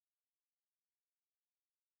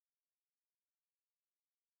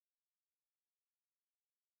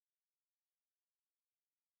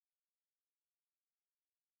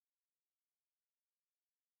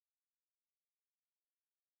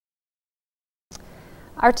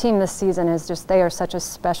Our team this season is just, they are such a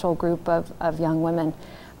special group of young women.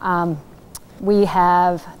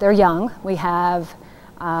 They're young. We have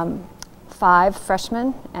 5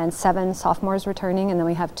 freshmen and 7 sophomores returning, and then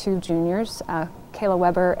we have 2 juniors, Kayla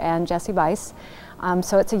Weber and Jessie Bice.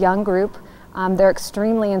 So it's a young group. They're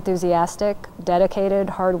extremely enthusiastic, dedicated,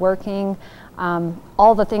 hardworking,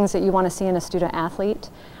 all the things that you want to see in a student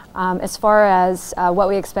athlete. As far as what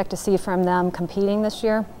we expect to see from them competing this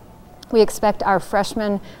year, we expect our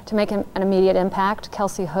freshmen to make an immediate impact.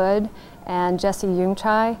 Kelsey Hood and Jessie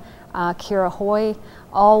Jungchai, Kira Hoy,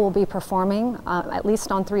 all will be performing at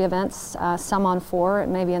least on 3 events, some on 4,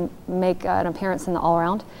 and maybe make an appearance in the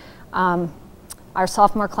all-around. Our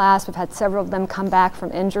sophomore class, we've had several of them come back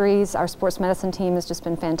from injuries. Our sports medicine team has just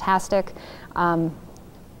been fantastic.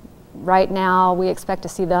 Right now, we expect to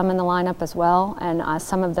see them in the lineup as well, and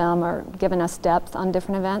some of them are giving us depth on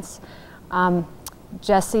different events.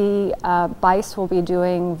 Jessie Bice will be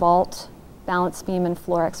doing vault, balance beam, and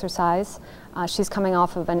floor exercise. She's coming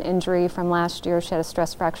off of an injury from last year. She had a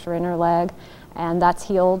stress fracture in her leg, and that's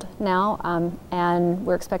healed now, and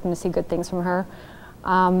we're expecting to see good things from her.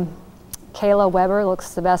 Kayla Weber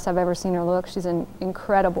looks the best I've ever seen her look. She's in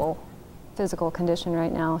incredible physical condition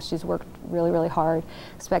right now. She's worked really, really hard.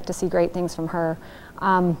 Expect to see great things from her.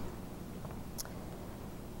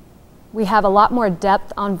 We have a lot more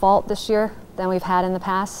depth on vault this year than we've had in the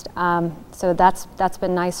past, so that's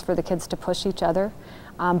been nice for the kids to push each other.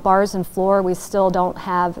 Bars and floor, we still don't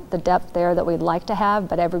have the depth there that we'd like to have,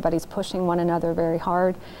 but everybody's pushing one another very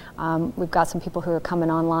hard. We've got some people who are coming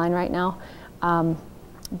online right now.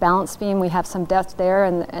 Balance beam, we have some depth there,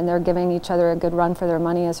 and they're giving each other a good run for their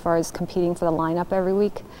money as far as competing for the lineup every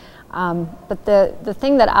week. But the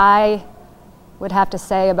thing that I would have to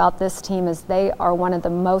say about this team is they are one of the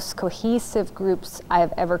most cohesive groups I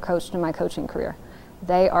have ever coached in my coaching career.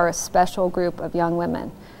 They are a special group of young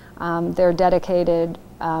women. They're dedicated,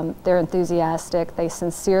 they're enthusiastic, they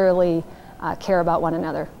sincerely care about one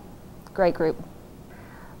another. Great group.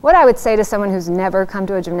 What I would say to someone who's never come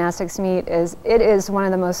to a gymnastics meet is it is one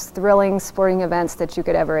of the most thrilling sporting events that you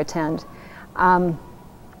could ever attend.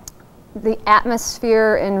 The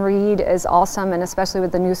atmosphere in Reed is awesome, and especially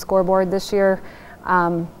with the new scoreboard this year.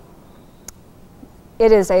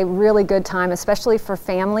 It is a really good time, especially for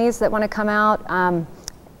families that want to come out.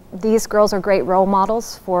 These girls are great role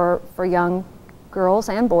models for young girls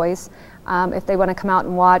and boys. If they want to come out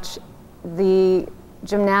and watch, the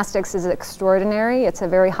gymnastics is extraordinary. It's a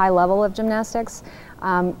very high level of gymnastics.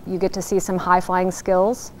 You get to see some high-flying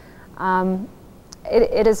skills.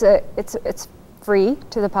 It's free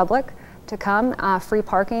to the public to come, free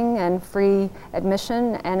parking and free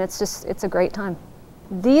admission, and it's a great time.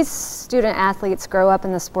 These student athletes grow up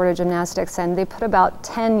in the sport of gymnastics, and they put about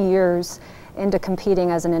 10 years into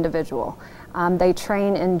competing as an individual. They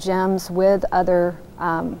train in gyms with other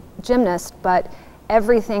gymnasts, but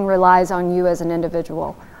everything relies on you as an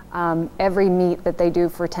individual. Every meet that they do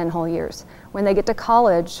for 10 whole years. When they get to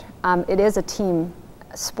college, it is a team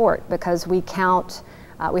sport because we count,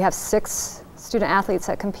 we have 6 student athletes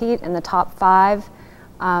that compete, and the top 5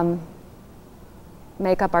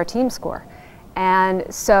 make up our team score.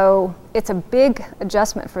 And so it's a big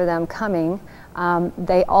adjustment for them coming.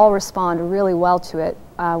 They all respond really well to it.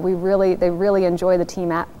 They really enjoy the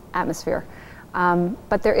team atmosphere.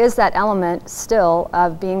 But there is that element still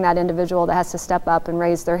of being that individual that has to step up and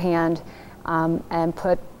raise their hand and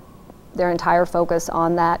put their entire focus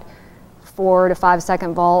on that 4 to 5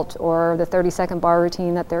 second vault or the 30-second bar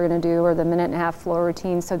routine that they're going to do, or the 1.5-minute floor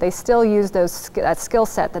routine. So they still use that skill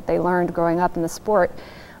set that they learned growing up in the sport,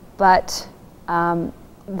 but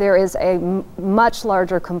there is a much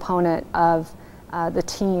larger component of the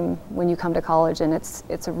team when you come to college, and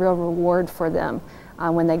it's a real reward for them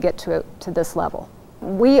when they get to this level.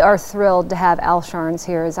 We are thrilled to have Al Sharns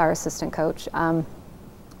here as our assistant coach.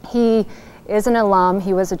 He is an alum.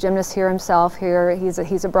 He was a gymnast here himself.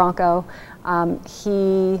 He's a Bronco.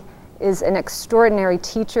 He is an extraordinary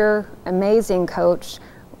teacher, amazing coach.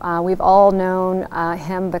 We've all known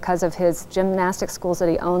him because of his gymnastics schools that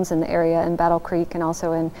he owns in the area in Battle Creek and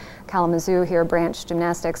also in Kalamazoo here, Branch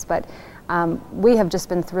Gymnastics. But we have just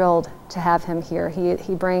been thrilled to have him here.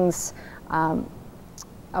 He brings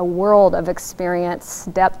a world of experience,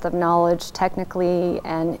 depth of knowledge technically,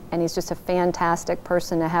 and he's just a fantastic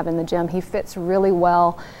person to have in the gym. He fits really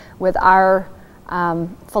well with our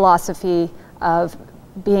philosophy of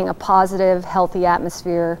being a positive, healthy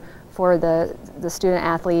atmosphere for the student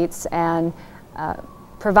athletes and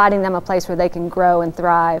providing them a place where they can grow and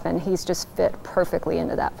thrive, and he's just fit perfectly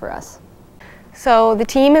into that for us. So the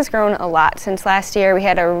team has grown a lot since last year. We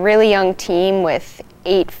had a really young team with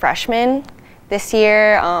 8 freshmen This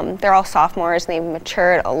year, they're all sophomores and they've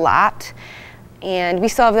matured a lot. And we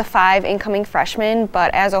still have the 5 incoming freshmen,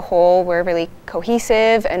 but as a whole, we're really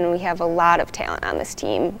cohesive and we have a lot of talent on this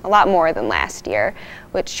team, a lot more than last year,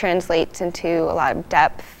 which translates into a lot of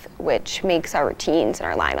depth, which makes our routines and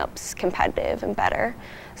our lineups competitive and better.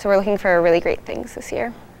 So we're looking for really great things this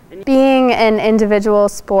year. Being an individual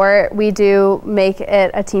sport, we do make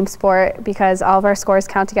it a team sport because all of our scores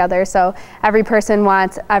count together. So every person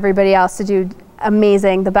wants everybody else to do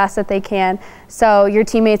amazing, the best that they can. So your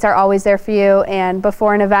teammates are always there for you, and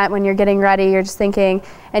before an event when you're getting ready, you're just thinking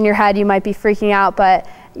in your head you might be freaking out, but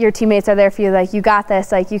your teammates are there for you, like you got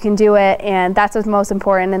this, like you can do it, and that's what's most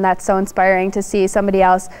important, and that's so inspiring to see somebody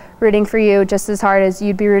else rooting for you just as hard as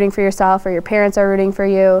you'd be rooting for yourself or your parents are rooting for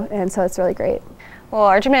you, and so it's really great. Well,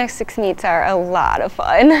 our gymnastics meets are a lot of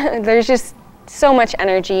fun. There's just so much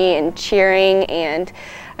energy and cheering, and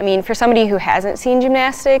I mean, for somebody who hasn't seen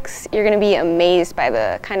gymnastics, you're going to be amazed by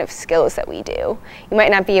the kind of skills that we do. You might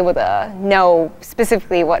not be able to know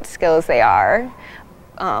specifically what skills they are,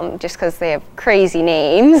 just because they have crazy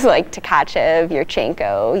names like Tkachev,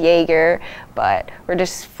 Yurchenko, Jaeger, but we're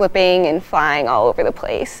just flipping and flying all over the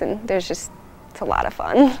place, and it's a lot of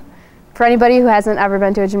fun. For anybody who hasn't ever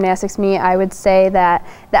been to a gymnastics meet, I would say that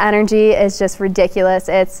the energy is just ridiculous.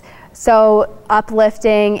 It's so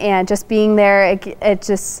uplifting, and just being there,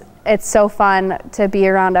 it's so fun to be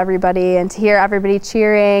around everybody and to hear everybody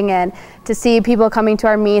cheering, and to see people coming to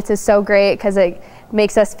our meets is so great because it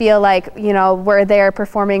makes us feel like, you know, we're there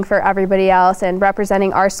performing for everybody else and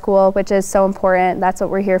representing our school, which is so important. That's what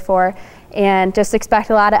we're here for. And just expect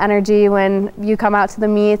a lot of energy when you come out to the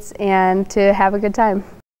meets and to have a good time.